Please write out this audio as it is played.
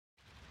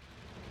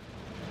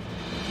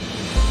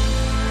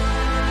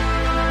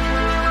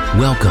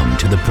Welcome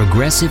to the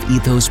Progressive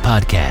Ethos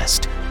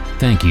Podcast.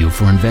 Thank you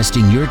for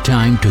investing your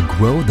time to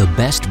grow the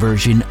best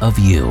version of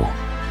you.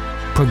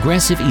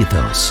 Progressive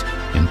Ethos,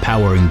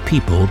 empowering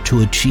people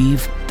to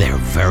achieve their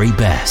very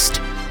best.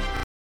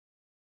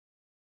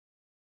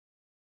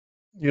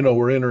 You know,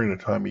 we're entering a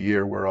time of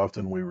year where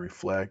often we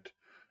reflect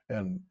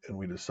and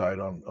we decide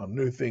on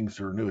new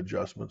things or new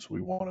adjustments we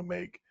want to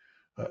make.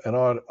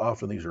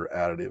 Often these are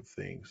additive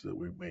things that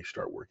we may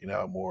start working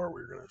out more.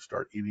 We're going to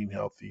start eating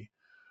healthy.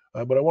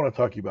 But I want to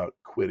talk to you about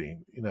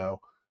quitting.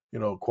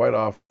 Quite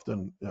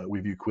often we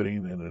view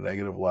quitting in a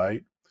negative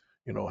light.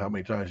 You know, how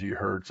many times you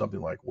heard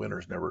something like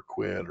winners never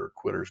quit or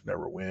quitters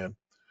never win?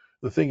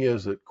 The thing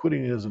is that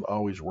quitting isn't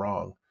always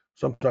wrong.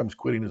 Sometimes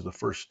quitting is the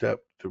first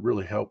step to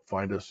really help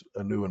find us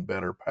a new and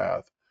better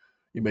path.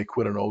 You may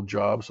quit an old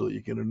job so that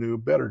you get a new,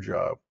 better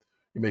job.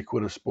 You may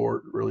quit a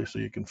sport really so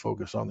you can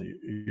focus on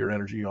your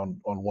energy on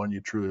one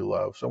you truly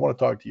love. So I want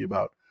to talk to you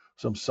about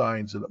some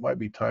signs that it might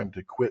be time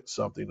to quit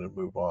something and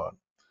move on.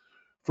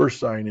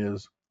 First sign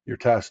is your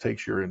task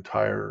takes your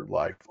entire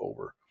life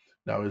over.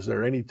 Now, is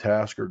there any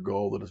task or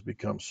goal that has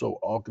become so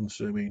all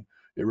consuming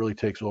it really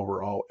takes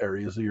over all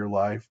areas of your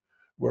life?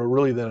 Well,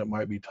 really, then it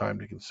might be time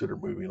to consider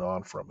moving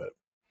on from it.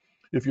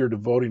 If you're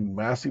devoting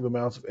massive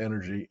amounts of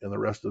energy and the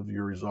rest of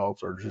your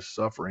results are just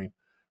suffering,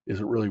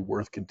 is it really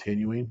worth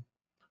continuing?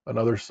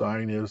 Another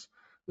sign is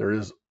there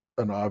is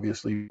an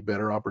obviously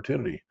better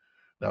opportunity.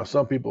 Now,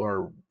 some people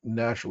are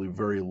naturally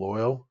very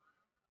loyal,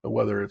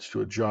 whether it's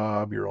to a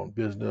job, your own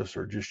business,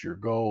 or just your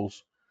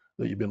goals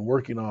that you've been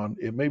working on.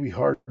 It may be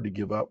hard to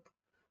give up,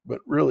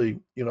 but really,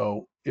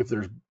 if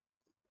there's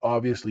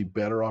obviously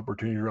better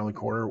opportunity around the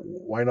corner,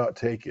 why not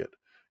take it?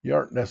 You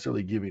aren't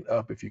necessarily giving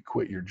up if you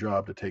quit your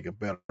job to take a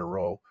better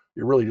role.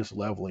 You're really just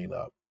leveling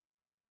up.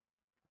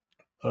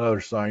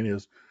 Another sign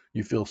is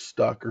you feel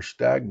stuck or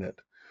stagnant.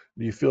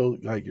 Do you feel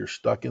like you're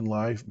stuck in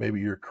life? Maybe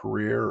your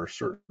career or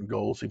certain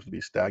goals seems to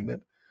be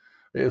stagnant.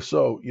 If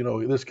so,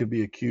 this could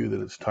be a cue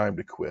that it's time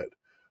to quit.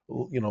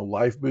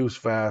 Life moves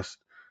fast,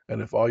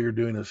 and if all you're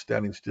doing is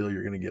standing still,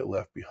 you're going to get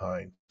left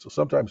behind. So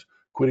sometimes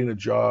quitting a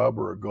job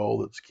or a goal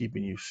that's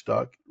keeping you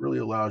stuck really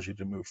allows you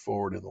to move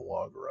forward in the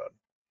long run.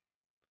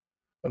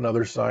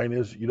 Another sign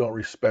is you don't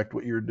respect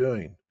what you're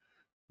doing.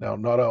 Now,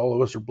 not all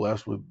of us are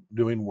blessed with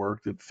doing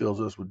work that fills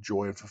us with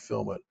joy and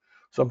fulfillment.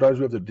 Sometimes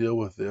we have to deal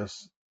with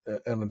this,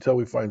 and until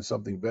we find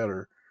something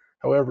better.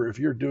 However, if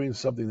you're doing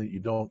something that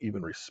you don't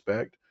even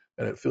respect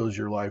and it fills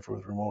your life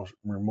with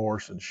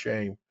remorse and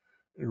shame,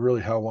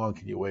 really, how long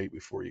can you wait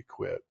before you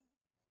quit?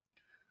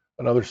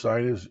 Another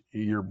sign is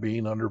you're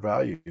being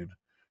undervalued.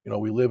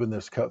 We live in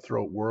this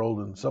cutthroat world,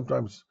 and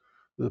sometimes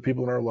the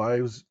people in our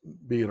lives,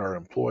 be it our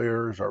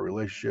employers, our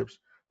relationships,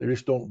 they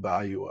just don't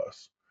value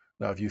us.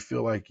 Now, if you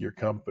feel like your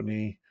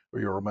company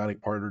or your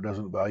romantic partner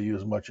doesn't value you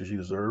as much as you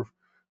deserve,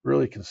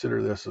 really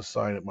consider this a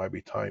sign it might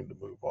be time to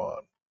move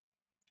on.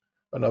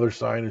 Another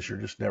sign is you're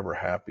just never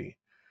happy.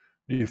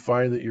 Do you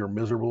find that you're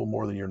miserable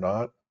more than you're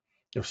not?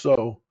 If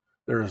so,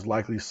 there is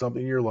likely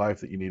something in your life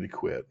that you need to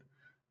quit.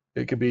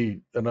 It could be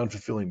an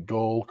unfulfilling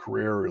goal,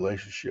 career, or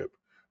relationship.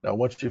 Now,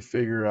 once you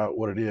figure out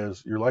what it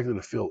is, you're likely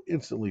to feel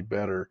instantly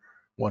better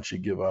once you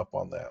give up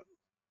on that.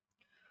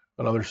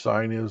 Another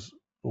sign is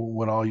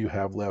when all you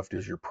have left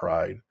is your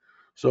pride.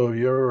 So, have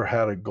you ever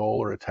had a goal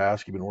or a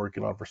task you've been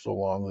working on for so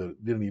long that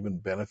it didn't even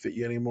benefit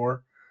you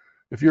anymore?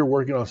 If you're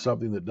working on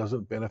something that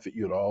doesn't benefit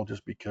you at all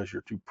just because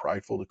you're too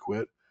prideful to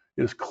quit,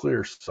 it is a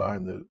clear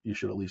sign that you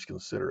should at least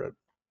consider it.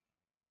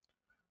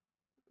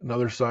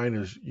 Another sign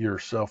is you're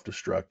self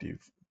destructive.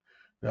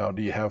 Now,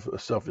 do you have a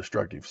self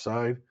destructive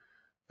side?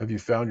 Have you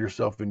found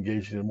yourself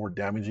engaging in more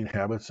damaging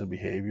habits and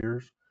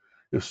behaviors?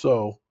 If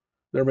so,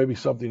 there may be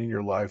something in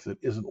your life that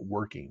isn't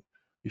working.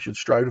 You should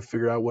strive to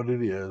figure out what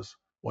it is.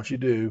 Once you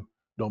do,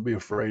 don't be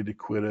afraid to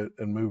quit it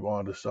and move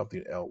on to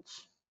something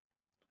else.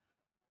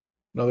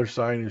 Another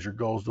sign is your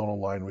goals don't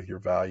align with your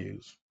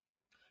values.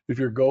 If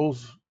your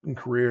goals in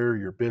career,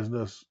 your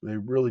business, they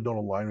really don't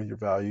align with your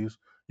values,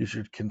 you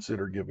should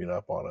consider giving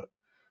up on it.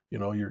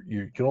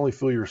 You can only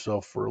fool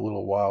yourself for a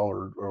little while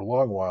or a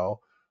long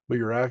while, but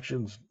your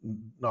actions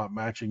not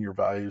matching your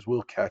values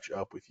will catch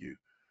up with you.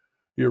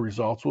 Your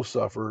results will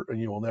suffer and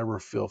you will never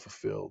feel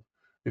fulfilled.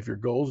 If your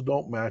goals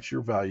don't match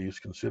your values,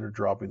 consider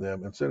dropping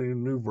them and setting a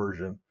new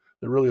version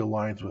that really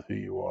aligns with who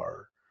you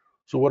are.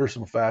 So, what are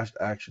some fast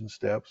action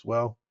steps?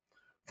 Well,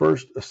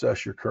 first,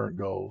 assess your current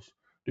goals.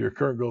 Do your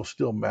current goals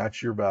still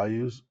match your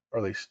values?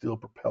 Are they still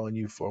propelling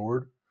you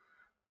forward?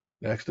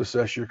 Next,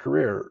 assess your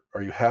career.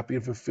 Are you happy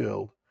and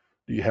fulfilled?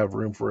 Do you have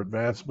room for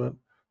advancement?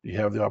 Do you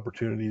have the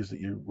opportunities that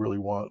you really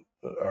want?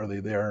 Are they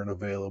there and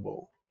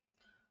available?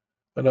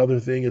 Another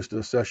thing is to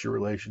assess your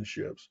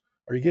relationships.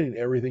 Are you getting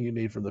everything you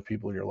need from the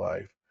people in your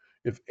life?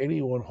 If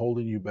anyone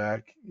holding you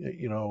back,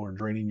 or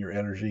draining your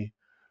energy,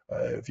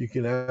 if you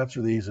can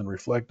answer these and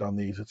reflect on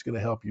these, it's going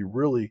to help you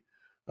really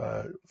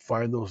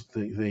find those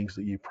things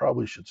that you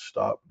probably should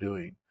stop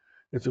doing.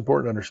 It's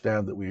important to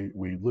understand that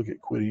we look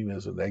at quitting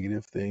as a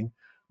negative thing,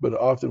 but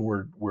often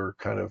we're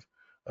kind of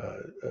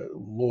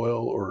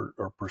loyal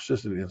or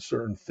persistent in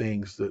certain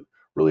things that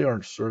really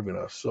aren't serving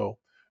us. So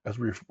as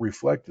we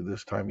reflect at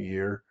this time of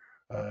year,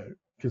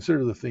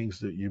 consider the things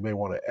that you may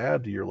want to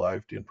add to your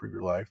life to improve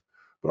your life,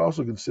 but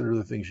also consider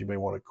the things you may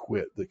want to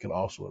quit that can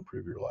also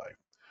improve your life.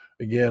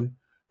 Again,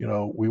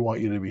 we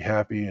want you to be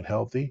happy and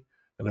healthy.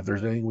 And if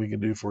there's anything we can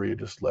do for you,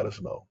 just let us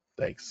know.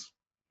 Thanks.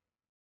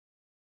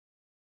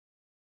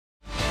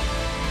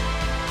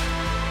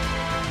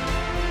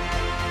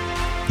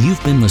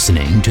 You've been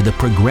listening to the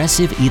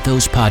Progressive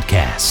Ethos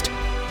Podcast.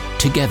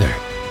 Together,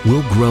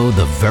 we'll grow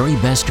the very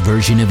best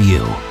version of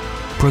you.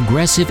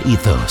 Progressive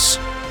Ethos,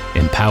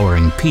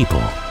 empowering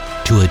people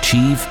to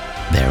achieve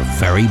their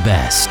very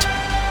best.